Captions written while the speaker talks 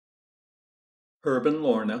Herb and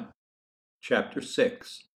Lorna, Chapter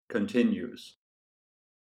 6, continues.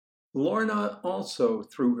 Lorna also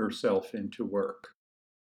threw herself into work.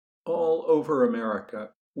 All over America,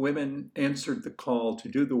 women answered the call to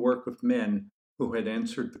do the work of men who had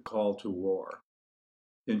answered the call to war.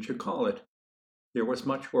 In Chacallit, there was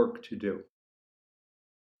much work to do.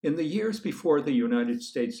 In the years before the United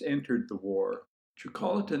States entered the war,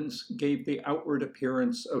 Chacallitans gave the outward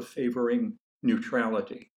appearance of favoring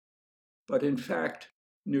neutrality. But in fact,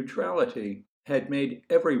 neutrality had made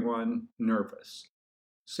everyone nervous,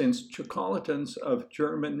 since Chacallitans of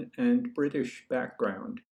German and British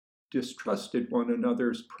background distrusted one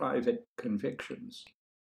another's private convictions.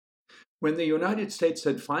 When the United States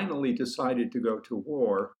had finally decided to go to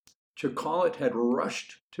war, Chacallit had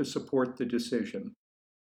rushed to support the decision.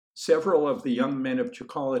 Several of the young men of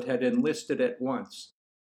Chacallit had enlisted at once,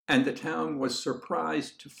 and the town was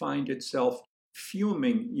surprised to find itself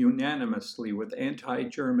fuming unanimously with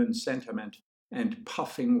anti-German sentiment and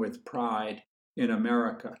puffing with pride in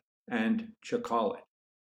America and Chacallit.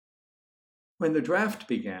 When the draft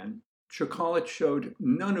began, Chacallit showed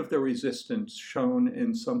none of the resistance shown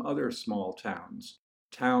in some other small towns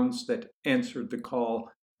that answered the call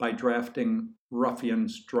by drafting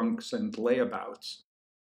ruffians, drunks, and layabouts.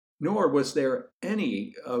 Nor was there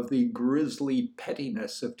any of the grisly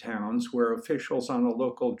pettiness of towns where officials on a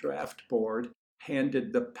local draft board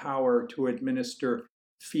handed the power to administer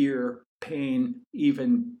fear, pain,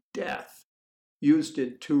 even death, used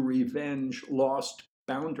it to revenge lost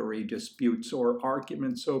boundary disputes or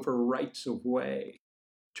arguments over rights of way,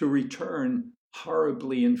 to return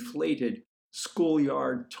horribly inflated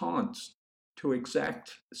schoolyard taunts, to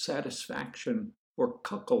exact satisfaction for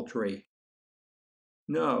cuckoldry.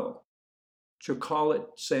 No, Chacallit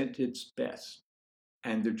sent its best,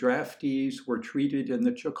 and the draftees were treated in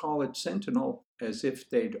the Chacallit Sentinel as if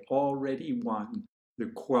they'd already won the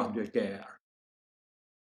Croix de Guerre.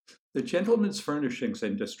 The gentlemen's furnishings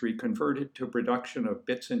industry converted to production of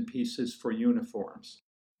bits and pieces for uniforms: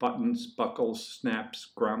 buttons, buckles,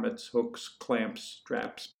 snaps, grommets, hooks, clamps,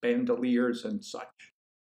 straps, bandoliers, and such.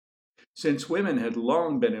 Since women had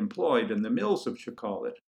long been employed in the mills of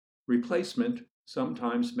Chacallit, replacement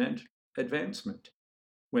sometimes meant advancement.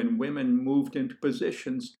 When women moved into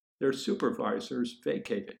positions, their supervisors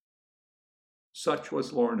vacated. Such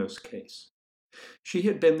was Lorna's case. She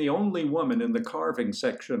had been the only woman in the carving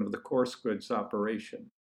section of the coarse-goods operation.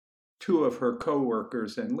 Two of her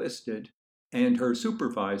co-workers enlisted, and her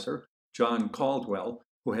supervisor, John Caldwell,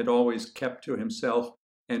 who had always kept to himself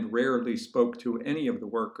and rarely spoke to any of the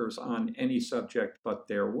workers on any subject but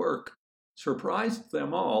their work, surprised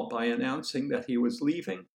them all by announcing that he was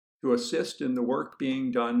leaving to assist in the work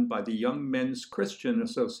being done by the Young Men's Christian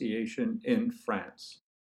Association in France.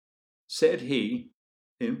 Said he,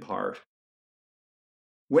 in part,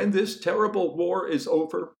 "When this terrible war is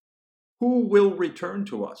over, who will return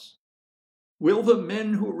to us? Will the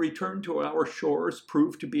men who return to our shores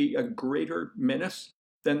prove to be a greater menace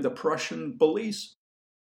than the Prussian bullies?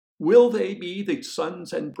 Will they be the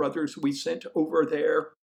sons and brothers we sent over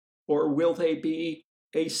there, or will they be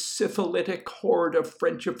a syphilitic horde of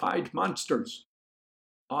Frenchified monsters?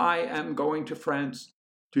 I am going to France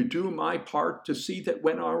to do my part to see that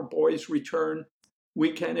when our boys return,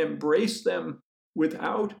 we can embrace them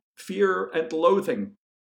without fear and loathing.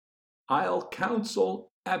 I'll counsel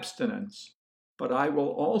abstinence, but I will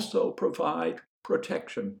also provide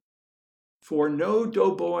protection. For no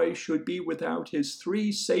doughboy should be without his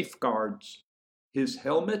three safeguards: his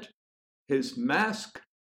helmet, his mask,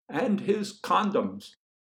 and his condoms."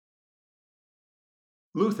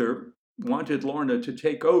 Luther wanted Lorna to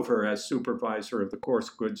take over as supervisor of the coarse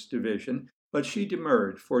goods division, but she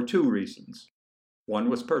demurred for two reasons. One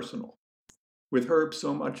was personal. With Herb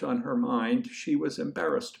so much on her mind, she was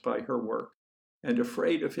embarrassed by her work and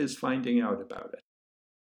afraid of his finding out about it.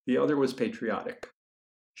 The other was patriotic.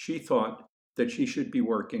 She thought that she should be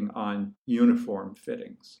working on uniform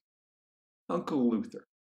fittings. "Uncle Luther,"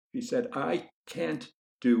 she said, "I can't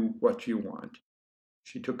do what you want."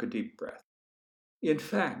 She took a deep breath. "In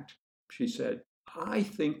fact," she said, "I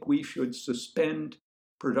think we should suspend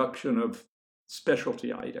production of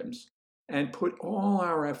specialty items and put all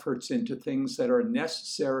our efforts into things that are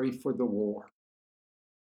necessary for the war."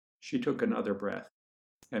 She took another breath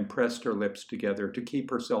and pressed her lips together to keep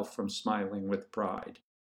herself from smiling with pride.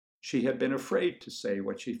 She had been afraid to say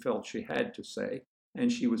what she felt she had to say,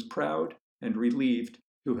 and she was proud and relieved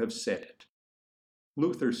to have said it.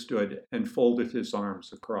 Luther stood and folded his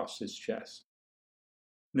arms across his chest.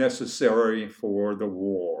 "Necessary for the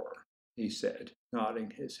war," he said,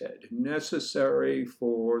 nodding his head. "Necessary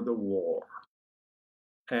for the war.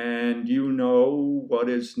 And you know what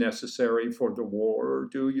is necessary for the war,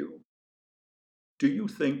 do you? Do you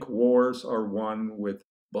think wars are won with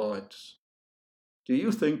bullets? Do you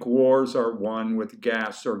think wars are won with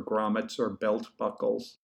gas or grommets or belt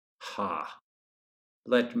buckles? Ha!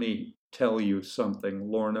 Let me tell you something,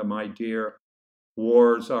 Lorna, my dear.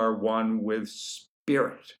 Wars are won with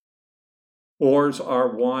spirit. Wars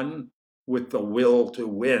are won with the will to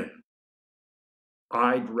win.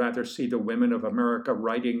 I'd rather see the women of America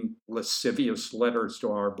writing lascivious letters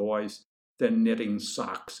to our boys than knitting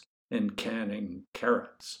socks and canning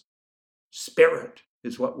carrots. Spirit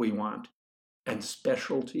is what we want, and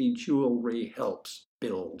specialty jewelry helps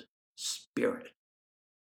build spirit.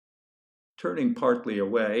 Turning partly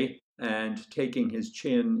away and taking his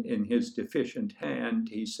chin in his deficient hand,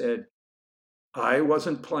 he said, I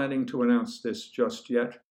wasn't planning to announce this just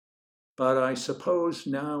yet, but I suppose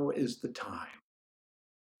now is the time.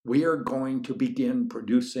 We are going to begin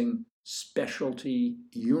producing specialty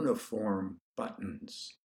uniform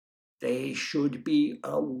buttons. They should be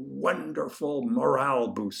a wonderful morale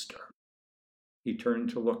booster. He turned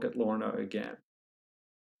to look at Lorna again.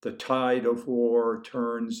 The tide of war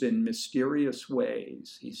turns in mysterious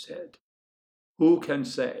ways, he said. Who can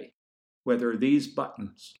say whether these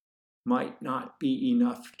buttons might not be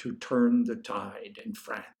enough to turn the tide in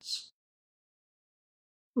France?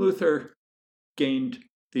 Luther gained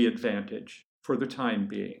the advantage for the time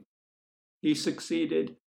being. He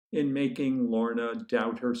succeeded in making Lorna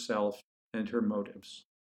doubt herself and her motives.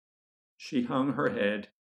 She hung her head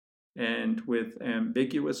and, with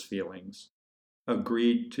ambiguous feelings,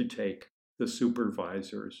 agreed to take the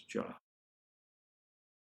supervisor's job.